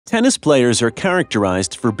Tennis players are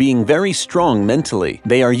characterized for being very strong mentally.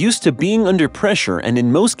 They are used to being under pressure and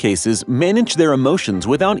in most cases manage their emotions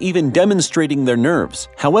without even demonstrating their nerves.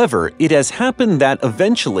 However, it has happened that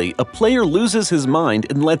eventually a player loses his mind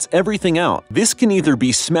and lets everything out. This can either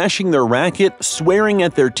be smashing their racket, swearing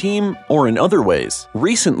at their team, or in other ways.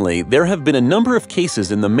 Recently, there have been a number of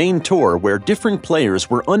cases in the main tour where different players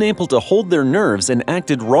were unable to hold their nerves and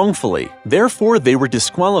acted wrongfully. Therefore, they were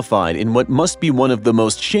disqualified in what must be one of the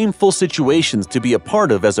most shameful situations to be a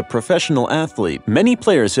part of as a professional athlete. Many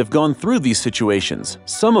players have gone through these situations,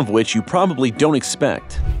 some of which you probably don't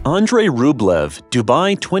expect. Andrei Rublev,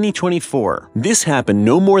 Dubai 2024. This happened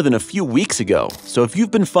no more than a few weeks ago, so if you've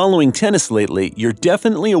been following tennis lately, you're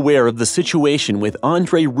definitely aware of the situation with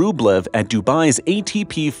Andrei Rublev at Dubai's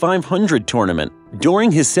ATP 500 tournament.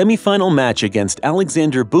 During his semifinal match against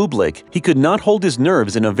Alexander Bublik, he could not hold his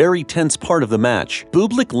nerves in a very tense part of the match.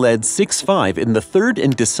 Bublik led 6-5 in the third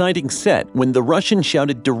and deciding set when the Russian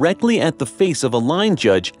shouted directly at the face of a line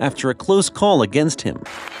judge after a close call against him.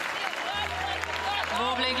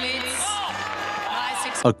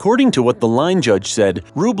 According to what the line judge said,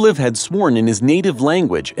 Rublev had sworn in his native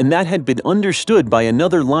language and that had been understood by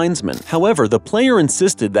another linesman. However, the player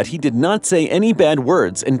insisted that he did not say any bad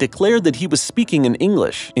words and declared that he was speaking in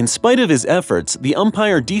English. In spite of his efforts, the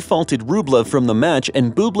umpire defaulted Rublev from the match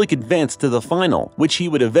and Bublik advanced to the final, which he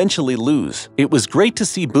would eventually lose. It was great to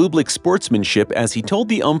see Bublik's sportsmanship as he told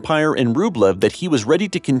the umpire and Rublev that he was ready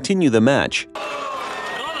to continue the match.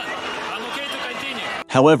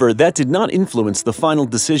 However, that did not influence the final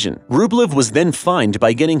decision. Rublev was then fined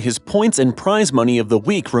by getting his points and prize money of the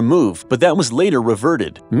week removed, but that was later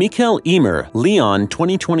reverted. Mikael Ymer, Lyon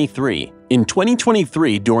 2023. In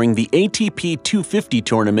 2023, during the ATP 250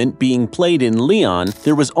 tournament being played in Lyon,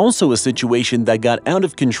 there was also a situation that got out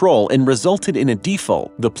of control and resulted in a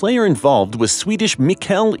default. The player involved was Swedish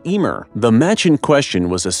Mikael Ymer. The match in question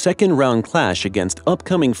was a second-round clash against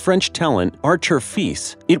upcoming French talent Arthur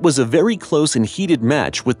Fils. It was a very close and heated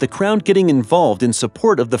match, with the crowd getting involved in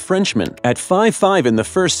support of the Frenchman. At 5-5 in the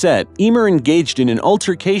first set, Ymer engaged in an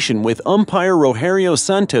altercation with umpire Rogerio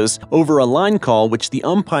Santos over a line call which the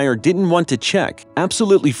umpire didn't want to check.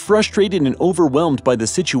 Absolutely frustrated and overwhelmed by the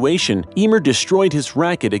situation, Ymer destroyed his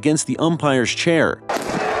racket against the umpire's chair.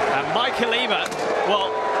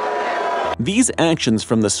 These actions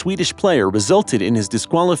from the Swedish player resulted in his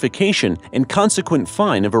disqualification and consequent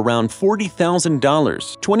fine of around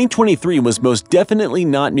 $40,000. 2023 was most definitely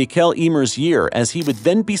not Mikael Ymer's year, as he would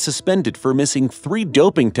then be suspended for missing 3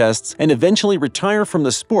 doping tests and eventually retire from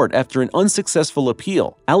the sport after an unsuccessful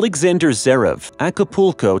appeal. Alexander Zverev,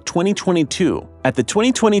 Acapulco 2022. At the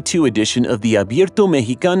 2022 edition of the Abierto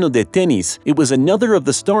Mexicano de Tenis, it was another of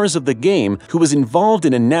the stars of the game who was involved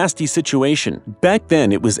in a nasty situation. Back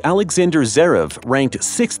then, it was Alexander Zverev, ranked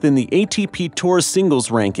 6th in the ATP Tour singles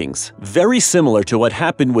rankings. Very similar to what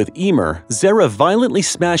happened with Ymer, Zverev violently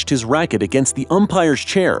smashed his racket against the umpire's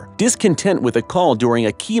chair, discontent with a call during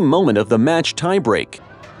a key moment of the match tiebreak.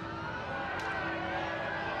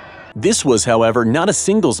 This was, however, not a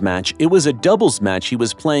singles match, it was a doubles match he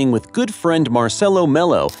was playing with good friend Marcelo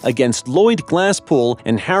Melo against Lloyd Glasspool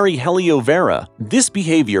and Harry Heliovera. This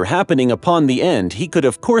behavior happening upon the end, he could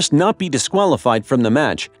of course not be disqualified from the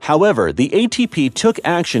match. However, the ATP took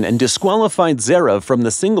action and disqualified Zverev from the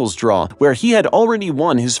singles draw, where he had already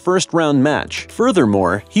won his first round match.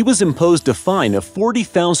 Furthermore, he was imposed a fine of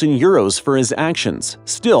 40,000 euros for his actions.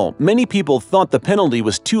 Still, many people thought the penalty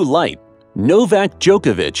was too light. Novak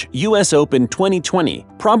Djokovic, US Open 2020,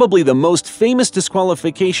 probably the most famous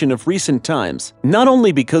disqualification of recent times, not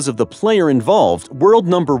only because of the player involved, world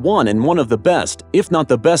 #1 and one of the best, if not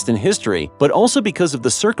the best in history, but also because of the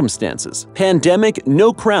circumstances. Pandemic,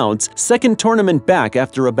 no crowds, second tournament back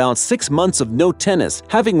after about 6 months of no tennis,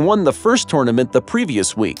 having won the first tournament the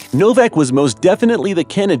previous week. Novak was most definitely the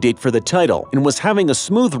candidate for the title and was having a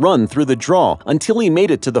smooth run through the draw until he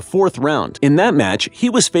made it to the 4th round. In that match, he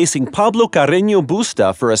was facing Pablo Carreño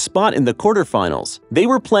Busta for a spot in the quarterfinals. They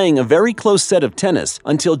were playing a very close set of tennis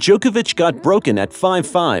until Djokovic got broken at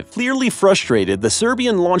 5-5. Clearly frustrated, the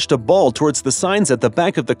Serbian launched a ball towards the signs at the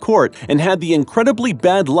back of the court and had the incredibly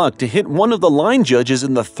bad luck to hit one of the line judges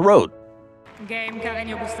in the throat. Game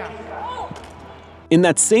Carreño Busta. In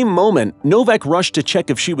that same moment, Novak rushed to check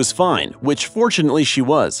if she was fine, which fortunately she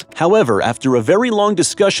was. However, after a very long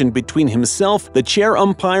discussion between himself, the chair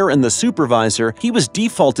umpire, and the supervisor, he was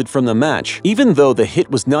defaulted from the match. Even though the hit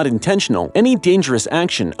was not intentional, any dangerous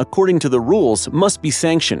action, according to the rules, must be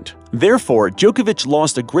sanctioned. Therefore, Djokovic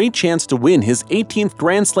lost a great chance to win his 18th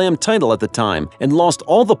Grand Slam title at the time and lost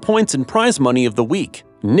all the points and prize money of the week.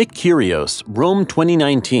 Nick Kyrgios, Rome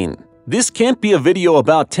 2019. This can't be a video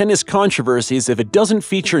about tennis controversies if it doesn't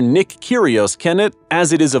feature Nick Kyrgios, can it?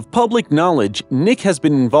 As it is of public knowledge, Nick has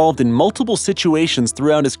been involved in multiple situations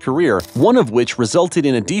throughout his career, one of which resulted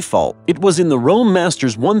in a default. It was in the Rome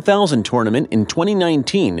Masters 1000 tournament in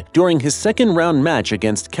 2019 during his second-round match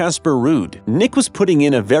against Casper Ruud. Nick was putting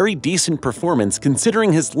in a very decent performance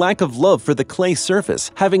considering his lack of love for the clay surface,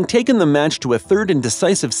 having taken the match to a third and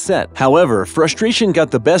decisive set. However, frustration got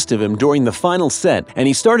the best of him during the final set, and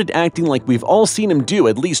he started acting like we've all seen him do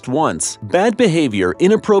at least once. Bad behavior,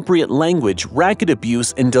 inappropriate language, racket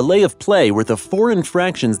abuse, and delay of play were the 4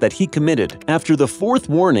 infractions that he committed. After the 4th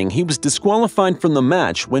warning, he was disqualified from the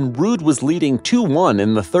match when Ruud was leading 2-1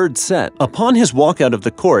 in the 3rd set. Upon his walkout of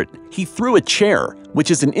the court, he threw a chair, which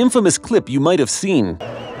is an infamous clip you might have seen.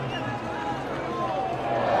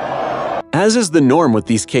 As is the norm with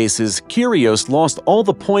these cases, Kyrgios lost all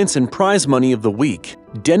the points and prize money of the week.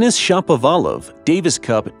 Denis Shapovalov, Davis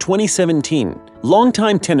Cup 2017.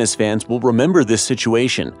 Longtime tennis fans will remember this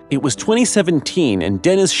situation. It was 2017 and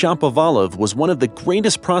Denis Shapovalov was one of the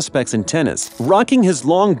greatest prospects in tennis. Rocking his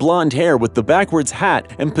long blonde hair with the backwards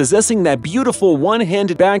hat and possessing that beautiful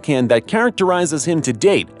one-handed backhand that characterizes him to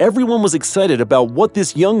date, everyone was excited about what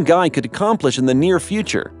this young guy could accomplish in the near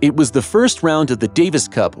future. It was the first round of the Davis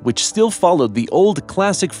Cup, which still followed the old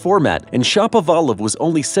classic format, and Shapovalov was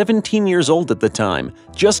only 17 years old at the time,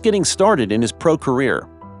 just getting started in his pro career.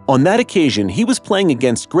 On that occasion, he was playing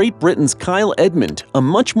against Great Britain's Kyle Edmund, a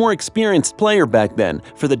much more experienced player back then,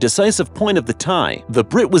 for the decisive point of the tie. The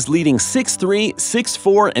Brit was leading 6-3,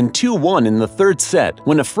 6-4, and 2-1 in the 3rd set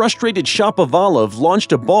when a frustrated Shapovalov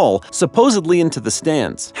launched a ball supposedly into the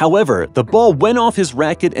stands. However, the ball went off his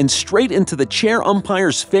racket and straight into the chair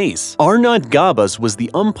umpire's face. Arnaud Gabas was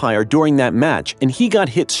the umpire during that match, and he got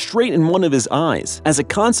hit straight in one of his eyes. As a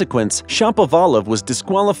consequence, Shapovalov was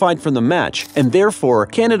disqualified from the match, and therefore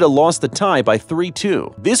Canada lost the tie by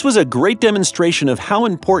 3-2. This was a great demonstration of how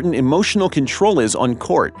important emotional control is on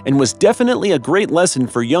court, and was definitely a great lesson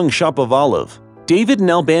for young Shapovalov. David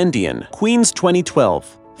Nalbandian, Queens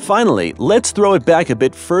 2012. Finally, let's throw it back a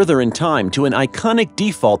bit further in time to an iconic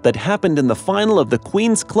default that happened in the final of the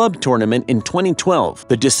Queen's Club tournament in 2012.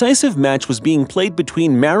 The decisive match was being played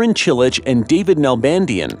between Marin Cilic and David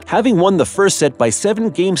Nalbandian. Having won the first set by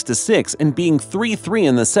 7-6 and being 3-3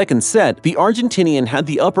 in the second set, the Argentinian had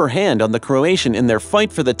the upper hand on the Croatian in their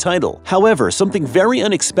fight for the title. However, something very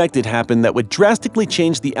unexpected happened that would drastically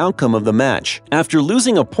change the outcome of the match. After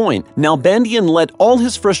losing a point, Nalbandian let all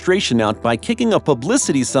his frustration out by kicking a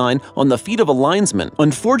publicity sign on the feet of a linesman.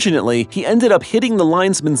 Unfortunately, he ended up hitting the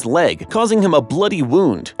linesman's leg, causing him a bloody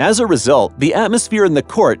wound. As a result, the atmosphere in the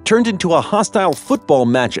court turned into a hostile football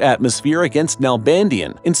match atmosphere against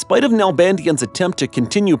Nalbandian. In spite of Nalbandian's attempt to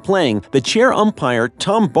continue playing, the chair umpire,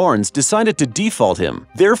 Tom Barnes, decided to default him.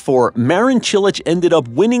 Therefore, Marin Cilic ended up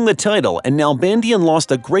winning the title, and Nalbandian lost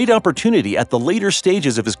a great opportunity at the later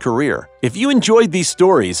stages of his career. If you enjoyed these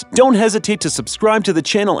stories, don't hesitate to subscribe to the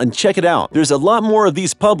channel and check it out. There's a lot more of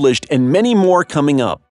these published and many more coming up.